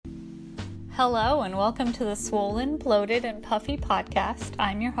Hello and welcome to the Swollen, Bloated, and Puffy podcast.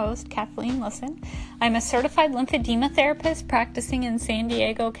 I'm your host, Kathleen Lisson. I'm a certified lymphedema therapist practicing in San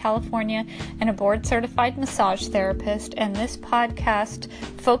Diego, California, and a board-certified massage therapist, and this podcast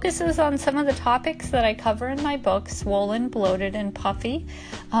focuses on some of the topics that I cover in my book, Swollen, Bloated, and Puffy.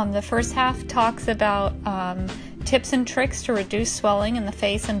 The first half talks about tips and tricks to reduce swelling in the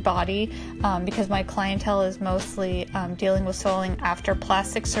face and body because my clientele is mostly dealing with swelling after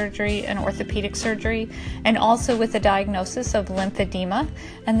plastic surgery and orthopedic surgery, and also with the diagnosis of lymphedema.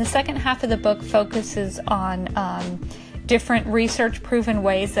 And the second half of the book focuses on different research-proven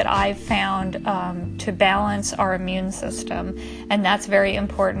ways that I've found to balance our immune system. And that's very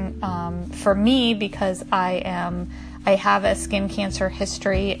important for me because I have a skin cancer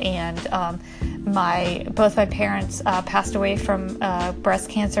history, and both my parents passed away from breast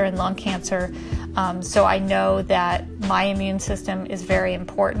cancer and lung cancer. So I know that my immune system is very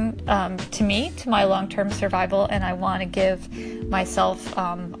important to me, to my long-term survival, and I want to give myself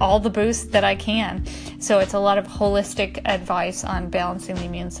all the boost that I can. So it's a lot of holistic advice on balancing the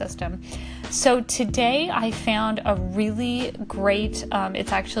immune system. So today I found a really great,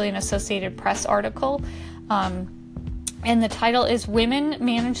 it's actually an Associated Press article, and the title is Women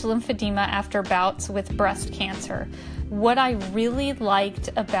Manage Lymphedema After Bouts with Breast Cancer. What I really liked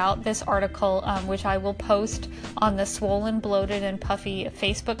about this article, which I will post on the Swollen, Bloated, and Puffy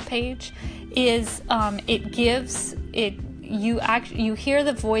Facebook page, is you hear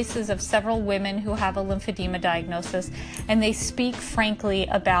the voices of several women who have a lymphedema diagnosis, and they speak frankly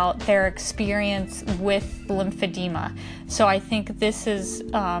about their experience with lymphedema. So I think this is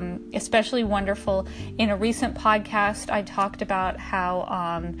especially wonderful. In a recent podcast, I talked about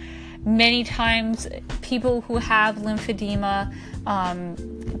how many times people who have lymphedema,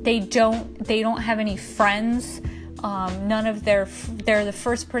 they don't have any friends. They're the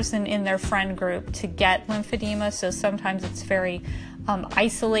first person in their friend group to get lymphedema, so sometimes it's very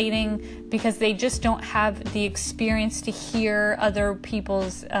isolating because they just don't have the experience to hear other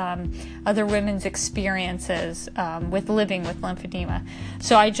women's experiences with living with lymphedema.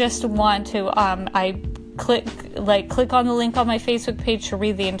 So I just want to click on the link on my Facebook page to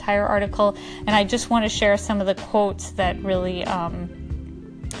read the entire article, and I just want to share some of the quotes that really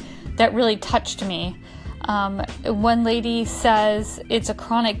touched me. One lady says, "It's a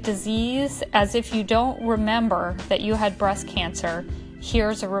chronic disease. As if you don't remember that you had breast cancer,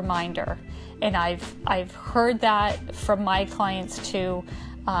 here's a reminder." And I've heard that from my clients too.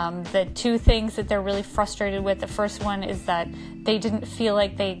 The two things that they're really frustrated with, the first one is that they didn't feel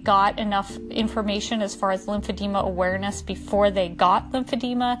like they got enough information as far as lymphedema awareness before they got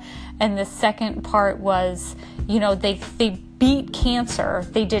lymphedema. And the second part was, they beat cancer.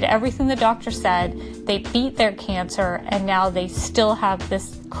 They did everything the doctor said. They beat their cancer, and now they still have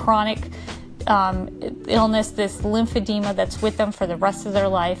this chronic illness, this lymphedema that's with them for the rest of their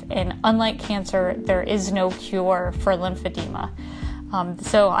life. And unlike cancer, there is no cure for lymphedema.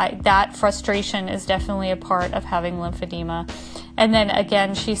 That frustration is definitely a part of having lymphedema. And then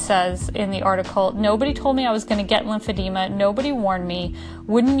again, she says in the article, "Nobody told me I was going to get lymphedema. Nobody warned me.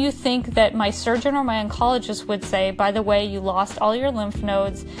 Wouldn't you think that my surgeon or my oncologist would say, by the way, you lost all your lymph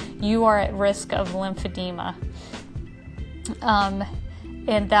nodes. You are at risk of lymphedema."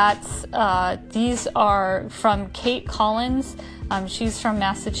 And these are from Kate Collins. She's from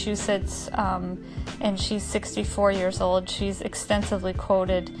Massachusetts, and she's 64 years old. She's extensively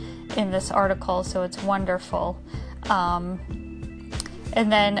quoted in this article, so it's wonderful. And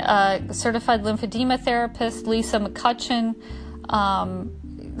then certified lymphedema therapist Lisa McCutcheon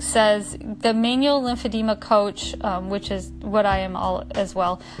says, "The manual lymphedema coach, which is what I am as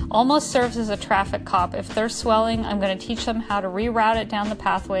well, almost serves as a traffic cop. If they're swelling, I'm going to teach them how to reroute it down the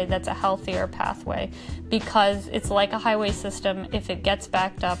pathway that's a healthier pathway, because it's like a highway system. If it gets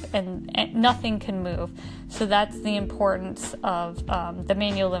backed up and nothing can move." So that's the importance of the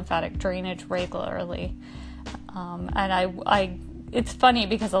manual lymphatic drainage regularly. And it's funny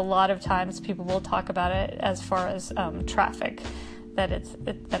because a lot of times people will talk about it as far as traffic. That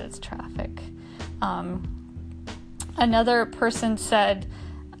it's traffic. Another person said,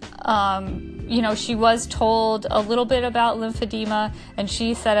 she was told a little bit about lymphedema, and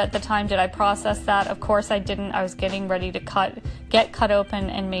she said at the time, "Did I process that? Of course I didn't. I was getting ready to get cut open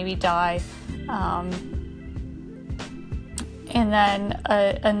and maybe die." And then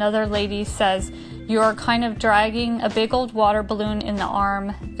another lady says, "You're kind of dragging a big old water balloon in the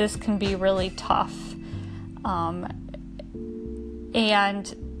arm. This can be really tough."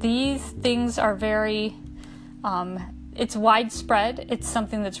 And these things are very, it's widespread. It's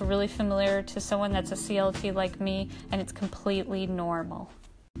something that's really familiar to someone that's a CLT like me, and it's completely normal.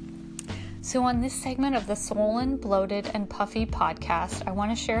 So on this segment of the Swollen, Bloated, and Puffy podcast, I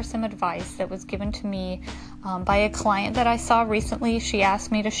want to share some advice that was given to me by a client that I saw recently. She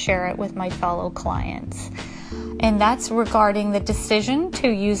asked me to share it with my fellow clients. And that's regarding the decision to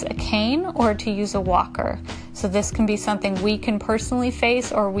use a cane or to use a walker. So this can be something we can personally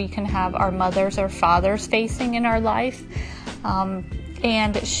face, or we can have our mothers or fathers facing in our life.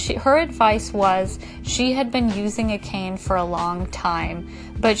 And her advice was she had been using a cane for a long time,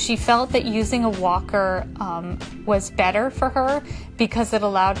 but she felt that using a walker was better for her because it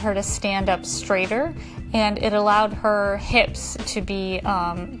allowed her to stand up straighter, and it allowed her hips to be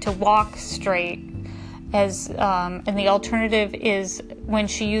to walk straight. And the alternative is when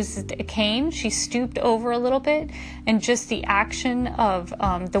she used a cane, she stooped over a little bit, and just the action of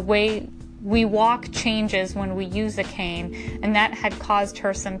the way we walk changes when we use a cane, and that had caused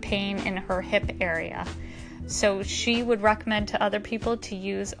her some pain in her hip area. So she would recommend to other people to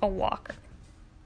use a walker.